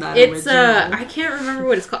 Hey. I'm not. It's original. I can't remember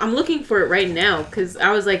what it's called. I'm looking for it right now because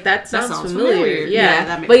I was like, that sounds familiar.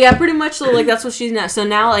 Yeah. But yeah, pretty much. So like that's what she's now. So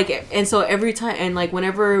now like, and so every time, and like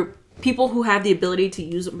whenever people who have the ability to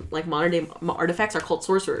use like modern day artifacts are called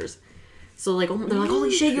sorcerers. So like they're like, holy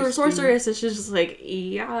shit, you're a sorceress, and she's just like,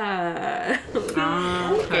 yeah.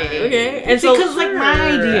 Okay. And so because like my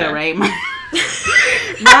idea, right? My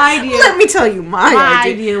idea. Let me tell you, my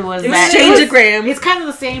idea was that changeogram. It's kind of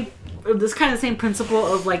the same. This kind of the same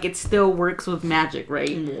principle of like it still works with magic,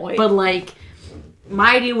 right? Boy. But like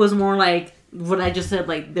my idea was more like what I just said.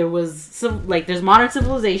 Like there was some like there's modern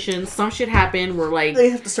civilization. Some shit happened where like they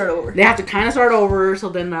have to start over. They have to kind of start over. So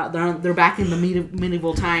then they're back in the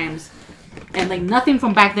medieval times. And like nothing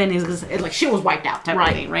from back then is like shit was wiped out type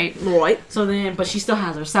of thing, right? So then, but she still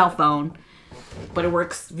has her cell phone, but it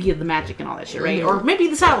works via the magic and all that shit, right? Mm-hmm. Or maybe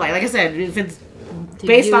the satellite, like I said, if it's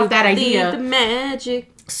based off that idea. The magic.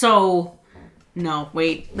 So, no,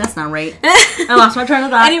 wait, that's not right. I lost my train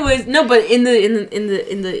of thought. Anyways, no, but in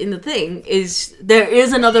the thing is there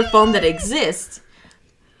is another phone that exists.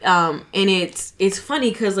 And it's funny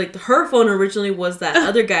because like her phone originally was that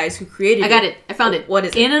other guy's who created it. I got it. I found it. What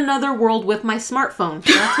is it? In another world with my smartphone.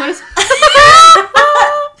 That's what it's.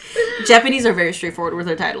 Japanese are very straightforward with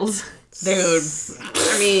their titles. Dude,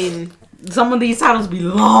 I mean, some of these titles be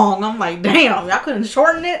long. I'm like, damn, y'all couldn't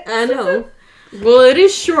shorten it? I know. Well, it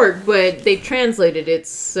is short, but they translated it,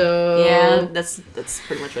 so yeah, that's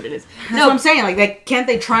pretty much what it is. That's what I'm saying. Like, can't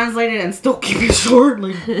they translate it and still keep it short?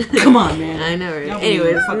 Like, come on, man. I know, right?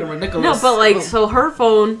 Anyway, fucking ridiculous. No, but like, so her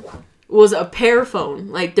phone was a pair phone.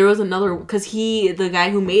 Like, there was another because the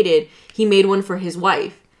guy who made it, he made one for his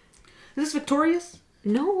wife. Is this Victorious?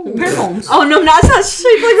 No, pair phones. Oh no, not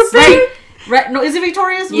shaped like a pair. Right? No, is it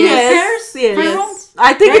Victorious? Yes. Pairs? Yes.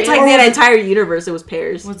 I think it's like that entire universe. It was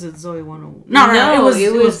pairs. Was it Zoe 101? No, it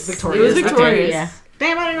was Victorious. It was Victorious. Okay, yeah.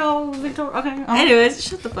 Damn, I didn't know it was Victorious. Okay. Anyways,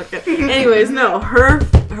 shut the fuck up. Anyways, no,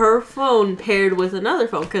 her phone paired with another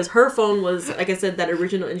phone because her phone was, like I said, that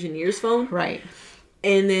original engineer's phone. Right.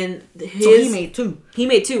 And then so he made two. He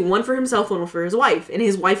made two. One for himself, one for his wife, and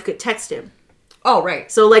his wife could text him. Oh,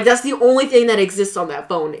 right. So like that's the only thing that exists on that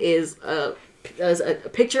phone is a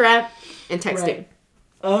picture app and texting. Right.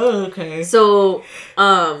 Oh, okay. So,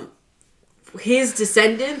 his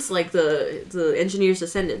descendants, like the engineer's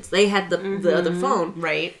descendants, they had the other phone.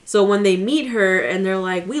 Right. So when they meet her and they're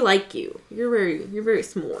like, "We like you. You're very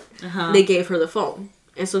smart." They gave her the phone.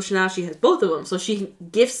 And so now she has both of them. So she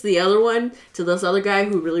gifts the other one to this other guy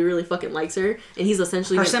who really, really fucking likes her. And he's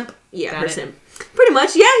essentially her simp? Yeah, her simp. Pretty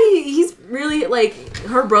much, yeah. He's really, like,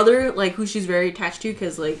 her brother, like, who she's very attached to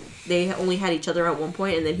because, like, they only had each other at one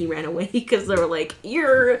point and then he ran away because they were like,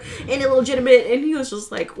 you're an illegitimate. And he was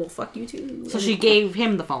just like, well, fuck you too. So she gave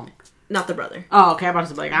him the phone? Not the brother. Oh, okay. I'm about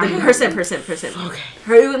to be like, Her simp.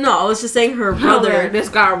 Okay. No, I was just saying her brother. This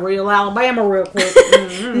got real Alabama real quick.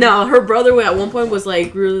 No, her brother at one point was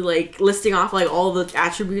like really like listing off like all the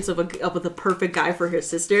attributes of the perfect guy for his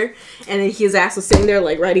sister, and then his ass was sitting there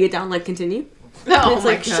like writing it down like continue. Oh it's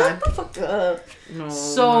my like, god! shut the fuck up. No,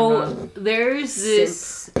 So there's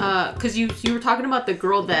this because you were talking about the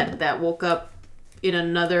girl that woke up in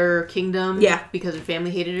another kingdom, because her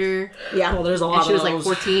family hated her. Yeah, well, there's a lot. And she was those.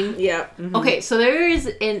 like 14. Yeah. Mm-hmm. Okay, so there is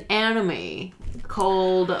an anime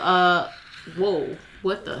called whoa,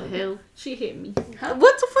 what the hell? She hit me.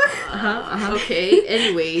 What the fuck? Okay.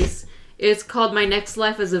 Anyways, it's called My Next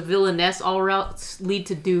Life as a Villainess. All routes lead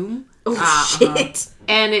to doom. Oh shit.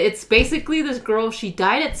 And it's basically this girl. She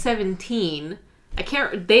died at 17. I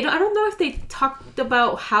don't know if they talked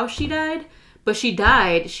about how she died. But she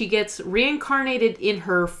died. She gets reincarnated in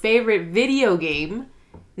her favorite video game.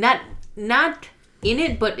 Not in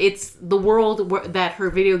it, but it's the world that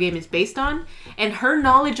her video game is based on. And her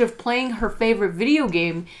knowledge of playing her favorite video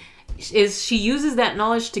game is she uses that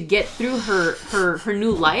knowledge to get through her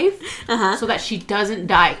new life so that she doesn't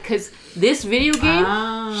die. Because this video game,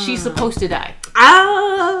 she's supposed to die.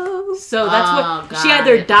 Oh. So that's what... She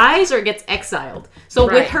either dies or gets exiled. So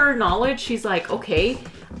with her knowledge, she's like, okay...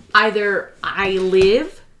 Either I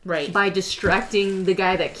live by distracting the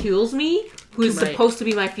guy that kills me, who is supposed to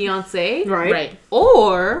be my fiance,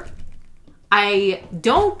 or I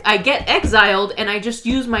get exiled and I just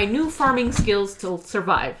use my new farming skills to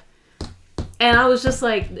survive. And I was just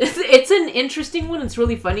like, it's an interesting one. It's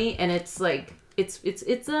really funny, and it's like it's you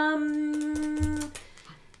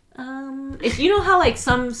know how like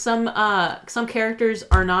some characters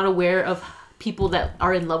are not aware of people that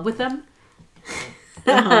are in love with them.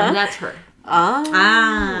 That's her.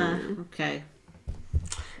 Okay.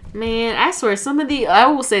 Man, I swear, I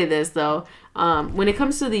will say this though, when it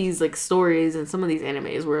comes to these like stories and some of these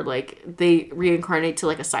animes where like they reincarnate to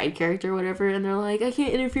like a side character or whatever, and they're like, I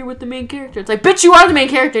can't interfere with the main character. It's like, bitch, you are the main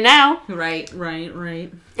character now. Right.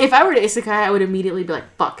 If I were to isekai, I would immediately be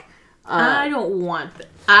like, fuck. I don't want it.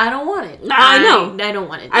 I don't want it. I know. I don't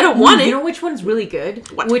want it. I don't want it. You know which one's really good?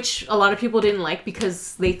 What? Which a lot of people didn't like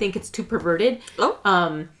because they think it's too perverted.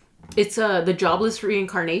 Oh. It's the jobless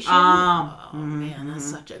reincarnation. Man, that's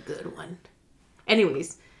such a good one.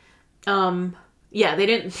 Anyways, yeah, they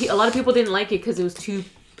didn't. A lot of people didn't like it because it was too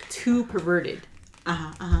perverted.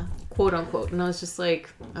 Quote unquote. And I was just like,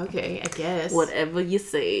 okay, I guess. Whatever you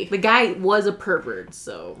say. The guy was a pervert,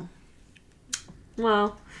 so.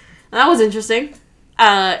 Well, that was interesting.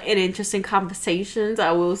 In interesting conversations,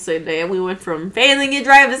 I will say that we went from failing your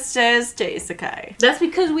driver's test to isekai. That's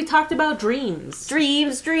because we talked about dreams.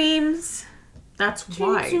 Dreams. That's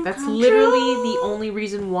why. That's literally the only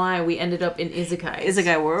reason why we ended up in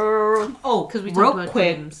Isekai world. Oh, because we talked about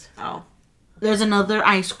dreams. Oh. There's another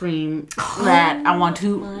ice cream that I want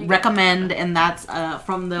to recommend, and that's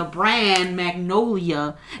from the brand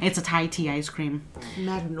Magnolia. It's a Thai tea ice cream.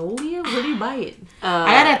 Magnolia? Where do you buy it?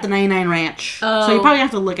 I got it at the 99 Ranch. So you probably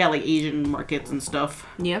have to look at like Asian markets and stuff.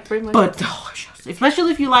 Yeah, pretty much. But delicious.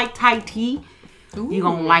 Especially if you like Thai tea, you're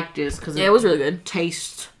going to like this. Cause it was really good.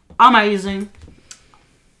 Tastes amazing.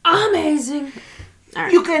 Amazing. All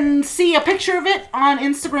right. You can see a picture of it on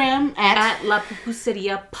Instagram at La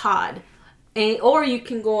Pupuseria Pod. Or you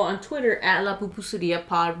can go on Twitter at La Pupuseria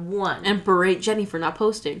Pod 1 and berate Jenny for not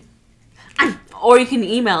posting. Or you can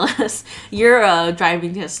email us your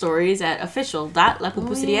driving test stories at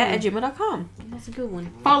official.lapupuseria@gmail.com. That's a good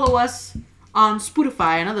one. Follow us on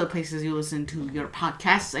Spotify and other places you listen to your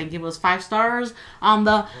podcasts, and give us 5 stars on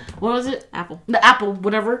the, what was it? Apple. The Apple,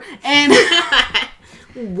 whatever. And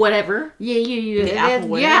whatever. Yeah. The Apple,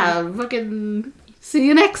 whatever. Yeah, fucking see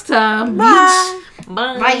you next time. Bye.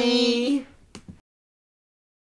 Bye.